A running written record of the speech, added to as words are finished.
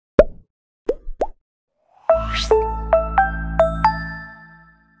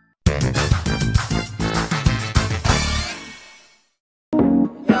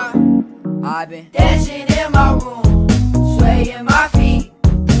I've been dancing in my room, swaying my feet,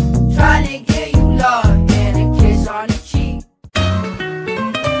 trying to get you love and a kiss on the cheek.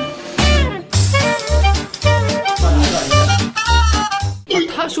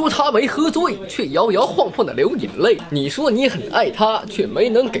 他说他没喝醉，却摇摇晃晃的流眼泪。你说你很爱他，却没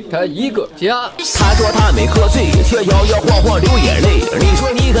能给他一个家。他说他没喝醉，却摇摇晃晃流眼泪。你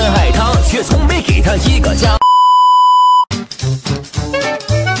说你很爱他，却从没给他一个家。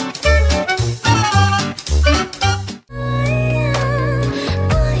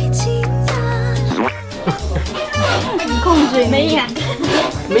控制没眼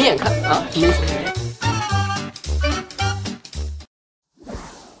看，没眼看啊，什么意思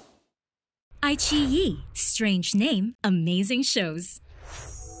？iQiyi, strange name, amazing shows.